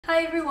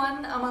Hi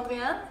everyone, I'm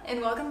Adrienne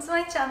and welcome to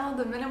my channel,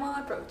 The Minimal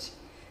Approach.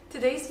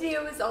 Today's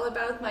video is all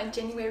about my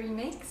January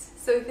makes,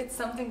 so if it's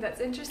something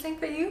that's interesting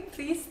for you,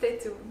 please stay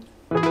tuned.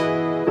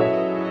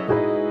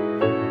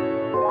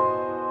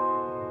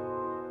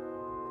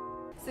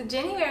 So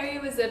January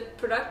was a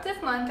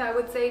productive month, I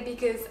would say,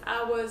 because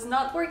I was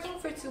not working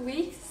for 2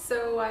 weeks,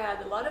 so I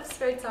had a lot of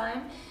spare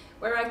time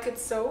where I could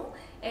sew,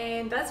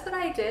 and that's what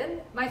I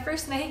did. My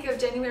first make of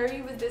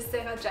January was this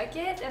Sarah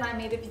jacket, and I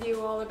made a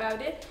video all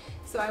about it,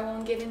 so I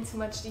won't get into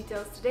much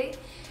details today.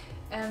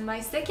 And my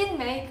second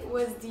make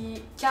was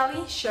the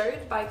Cali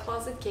shirt by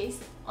Closet Case.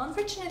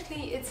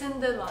 Unfortunately, it's in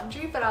the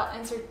laundry, but I'll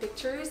insert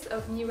pictures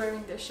of me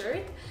wearing the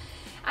shirt.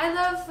 I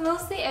love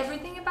mostly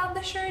everything about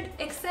the shirt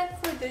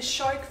except for the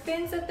shark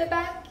fins at the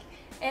back,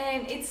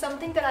 and it's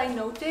something that I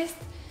noticed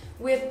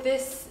with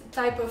this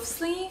type of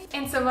sleeve,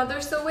 and some other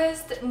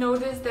sewists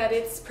noticed that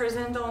it's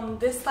present on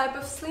this type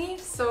of sleeve,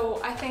 so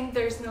I think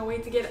there's no way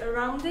to get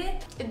around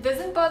it. It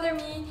doesn't bother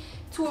me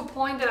to a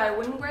point that I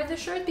wouldn't wear the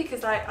shirt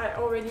because I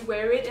already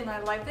wear it and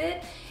I love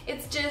it.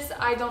 It's just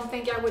I don't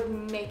think I would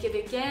make it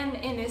again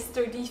in a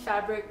sturdy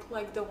fabric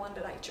like the one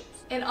that I chose.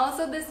 And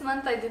also this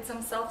month I did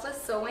some selfless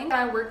sewing. What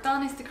I worked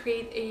on is to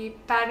create a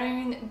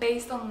pattern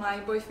based on my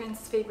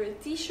boyfriend's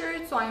favorite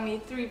t-shirt, so I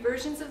made 3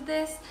 versions of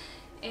this.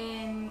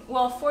 And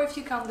well, 4 if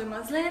you count the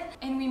muslin,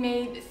 and we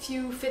made a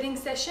few fitting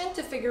sessions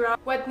to figure out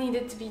what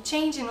needed to be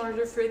changed in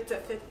order for it to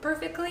fit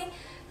perfectly.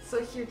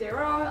 So here they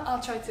are.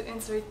 I'll try to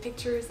insert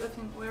pictures of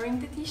him wearing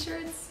the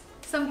t-shirts.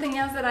 Something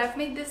else that I've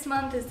made this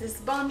month is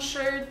this bond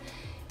shirt.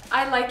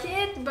 I like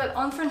it, but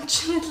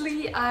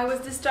unfortunately I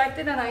was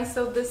distracted and I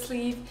sewed the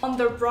sleeve on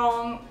the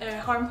wrong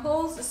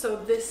armholes, so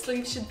this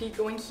sleeve should be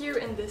going here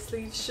and this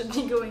sleeve should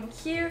be going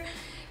here.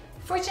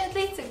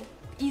 Fortunately, it's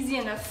easy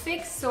enough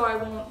fix, so I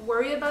won't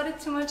worry about it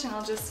too much and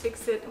I'll just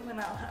fix it when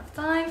I'll have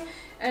time.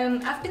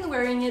 I've been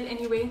wearing it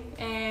anyway,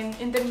 and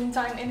in the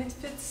meantime, and it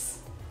fits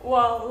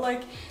well,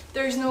 like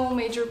there's no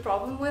major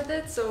problem with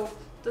it, so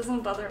it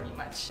doesn't bother me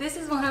much. This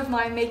is one of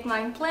my Make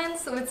Mine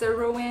plans, so it's a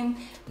Rowan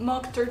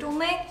mock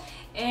turtleneck,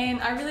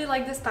 and I really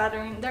like this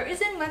pattern. There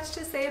isn't much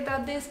to say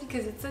about this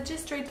because it's such a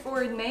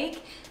straightforward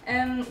make.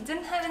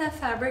 Didn't have enough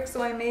fabric,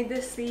 so I made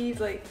this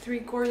sleeve like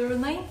 3/4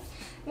 length,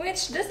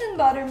 which doesn't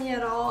bother me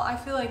at all. I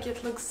feel like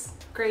it looks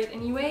great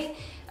anyway.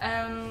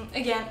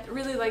 Again,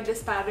 really like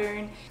this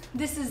pattern.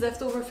 This is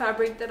leftover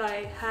fabric that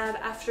I had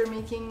after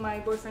making my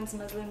boyfriend's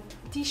muslin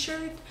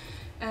t-shirt.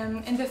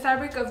 And the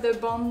fabric of the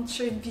bond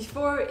shirt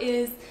before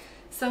is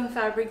some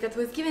fabric that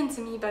was given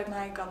to me by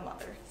my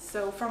godmother,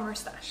 so from her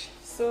stash.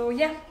 So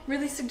yeah,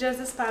 really suggest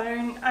this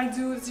pattern. I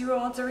do 0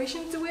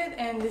 alteration to it,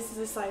 and this is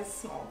a size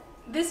small.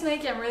 This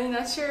make I'm really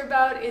not sure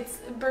about. It's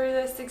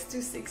Burda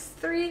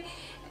 6263,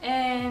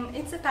 and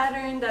it's a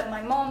pattern that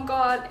my mom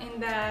got,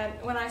 and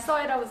that when I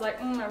saw it I was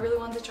like, I really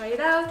want to try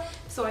it out.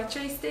 So I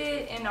traced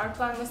it, and our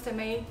plan was to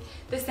make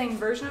the same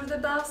version of the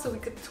blouse so we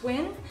could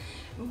twin.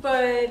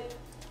 But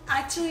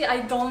actually I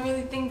don't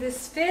really think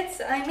this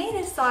fits. I made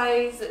a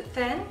size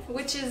 10,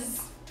 which is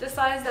the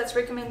size that's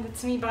recommended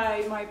to me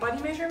by my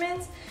body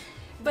measurements,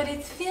 but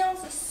it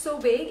feels so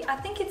big. I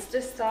think it's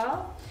the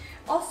style.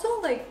 Also,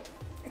 like,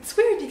 it's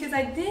weird because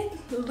I did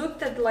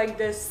look at like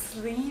the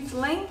sleeve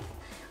length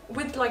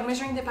with like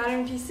measuring the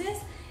pattern pieces,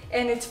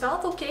 and it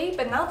felt okay,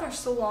 but now they're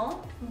so long.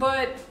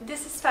 But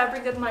this is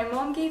fabric that my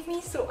mom gave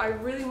me, so I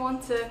really want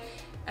to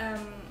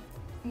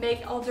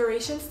make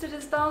alterations to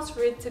this blouse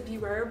for it to be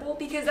wearable,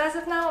 because as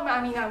of now, I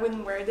mean, I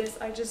wouldn't wear this.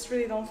 I just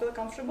really don't feel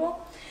comfortable.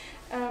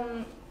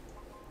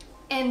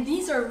 And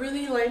these are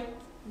really like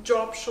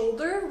drop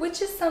shoulder,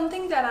 which is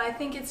something that I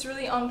think it's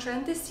really on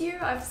trend this year.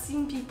 I've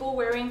seen people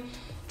wearing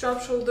drop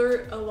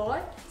shoulder a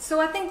lot. So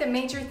I think the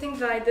major thing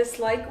that I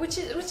dislike, which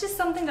is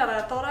something that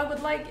I thought I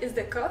would like, is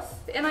the cuff.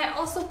 And I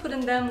also put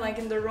in them like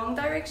in the wrong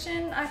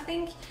direction. I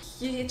think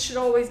it should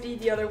always be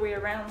the other way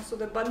around. So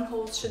the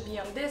buttonholes should be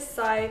on this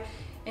side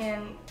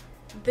and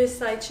this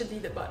side should be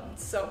the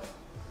buttons. So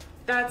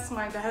that's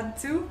my bad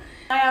too.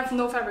 I have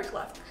no fabric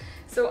left.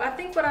 So I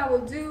think what I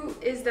will do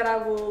is that I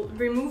will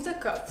remove the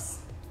cuffs,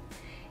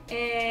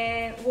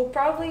 and we'll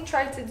probably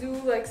try to do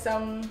like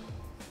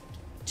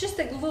just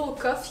a little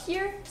cuff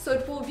here, so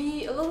it will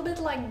be a little bit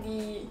like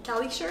the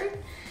Cali shirt,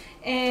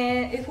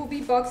 and it will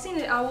be boxy,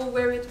 and I will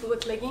wear it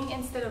with legging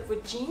instead of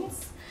with jeans,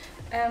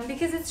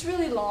 because it's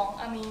really long.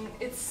 I mean,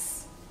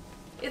 it's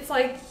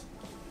like,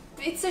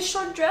 it's a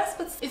short dress,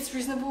 but it's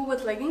reasonable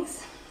with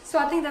leggings. So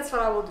I think that's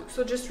what I will do.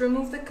 So just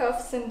remove the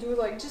cuffs and do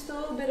like just a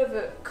little bit of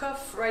a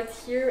cuff right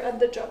here at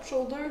the drop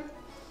shoulder.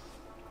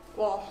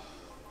 Well,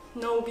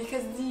 no,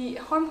 because the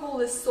armhole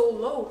is so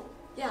low.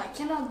 Yeah, I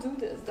cannot do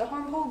this. The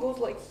armhole goes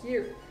like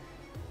here.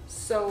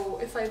 So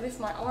if I lift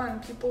my arm,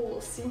 people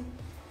will see.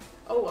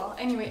 Oh well,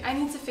 anyway, I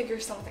need to figure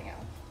something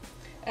out.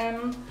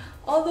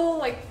 Although,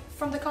 like,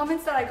 from the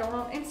comments that I got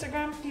on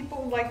Instagram,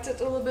 people liked it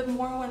a little bit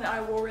more when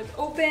I wore it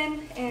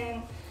open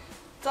and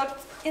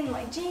tucked in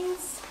my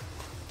jeans.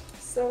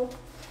 So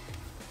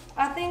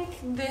I think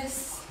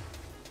this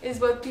is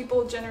what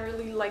people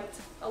generally liked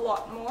a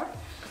lot more.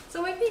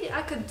 So maybe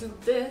I could do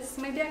this.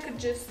 Maybe I could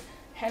just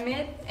hem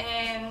it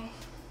and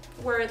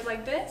wear it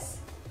like this.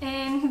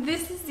 And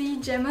this is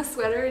the Gemma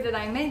sweater that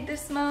I made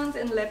this month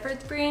in leopard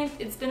print.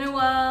 It's been a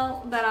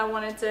while that I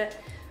wanted to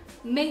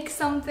make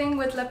something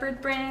with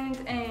leopard print,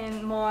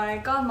 and my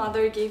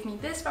godmother gave me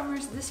this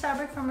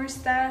fabric from her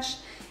stash.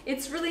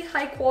 It's really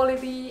high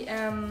quality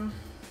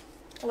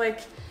like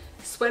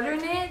sweater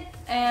knit,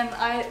 and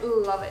I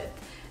love it.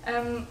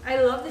 I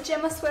love the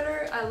Gemma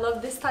sweater. I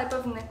love this type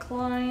of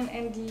neckline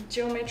and the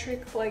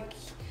geometric like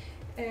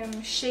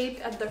shape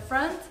at the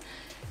front.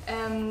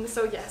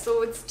 So yeah,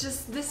 so it's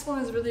just, this one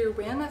is really a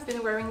win. I've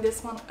been wearing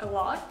this one a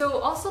lot. So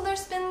also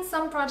there's been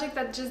some project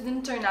that just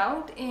didn't turn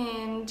out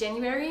in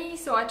January.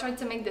 So I tried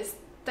to make this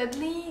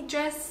Studley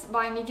dress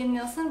by Megan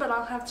Nielsen, but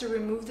I'll have to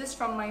remove this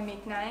from my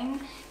Make 9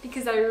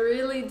 because I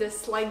really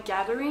dislike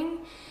gathering.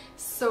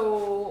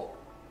 So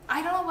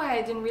I don't know why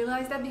I didn't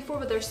realize that before,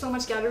 but there's so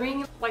much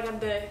gathering like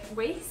at the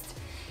waist,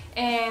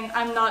 and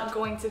I'm not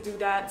going to do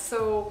that.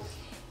 So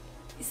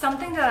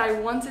something that I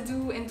want to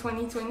do in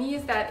 2020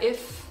 is that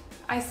if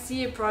I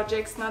see a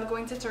project's not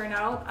going to turn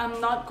out,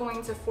 I'm not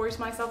going to force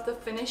myself to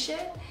finish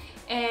it,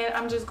 and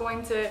I'm just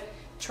going to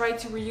try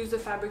to reuse the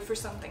fabric for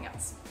something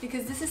else.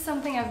 Because this is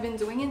something I've been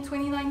doing in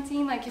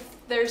 2019. Like if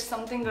there's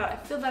something that I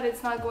feel that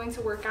it's not going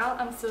to work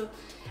out,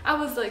 I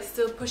was like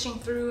still pushing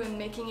through and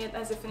making it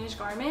as a finished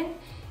garment,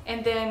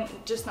 and then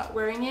just not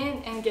wearing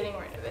it and getting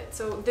rid of it.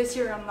 So this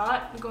year I'm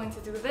not going to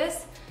do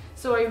this.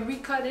 So I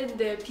recutted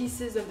the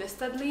pieces of the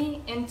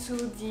Studley into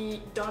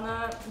the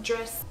Donna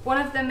dress. One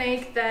of the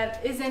make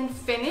that isn't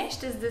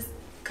finished is this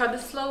Cut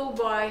It Slow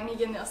by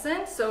Megan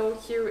Nielsen. So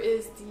here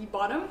is the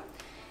bottom,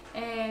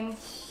 and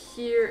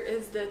here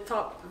is the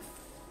top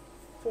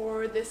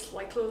for this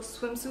like little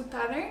swimsuit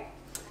pattern.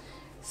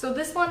 So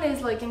this one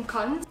is like in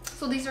cotton.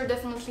 So these are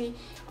definitely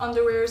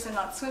underwears and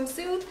not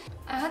swimsuit.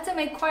 I had to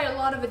make quite a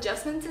lot of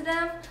adjustment to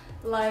them.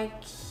 Like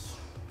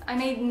I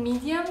made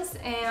mediums,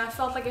 and I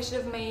felt like I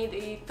should have made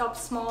a top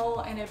small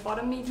and a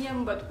bottom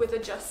medium, but with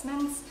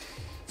adjustments.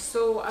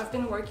 So I've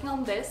been working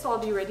on this, so I'll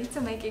be ready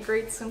to make a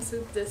great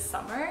swimsuit this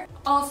summer.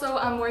 Also,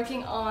 I'm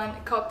working on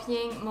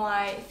copying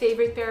my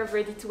favorite pair of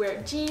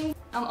ready-to-wear jeans.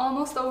 I'm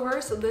almost over,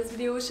 so this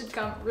video should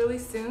come really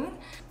soon.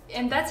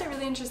 And that's a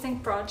really interesting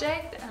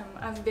project.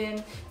 I've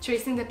been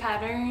tracing the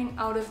pattern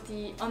out of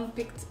the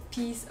unpicked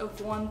piece of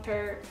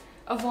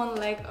one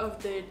leg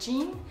of the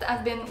jean.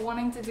 I've been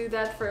wanting to do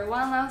that for a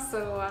while now,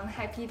 so I'm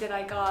happy that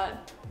I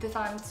got the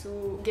time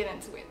to get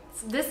into it.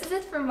 So this is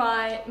it for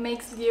my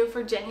makes video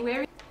for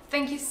January.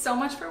 Thank you so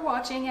much for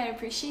watching. I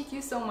appreciate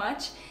you so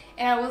much,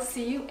 and I will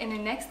see you in the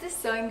next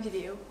sewing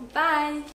video. Bye!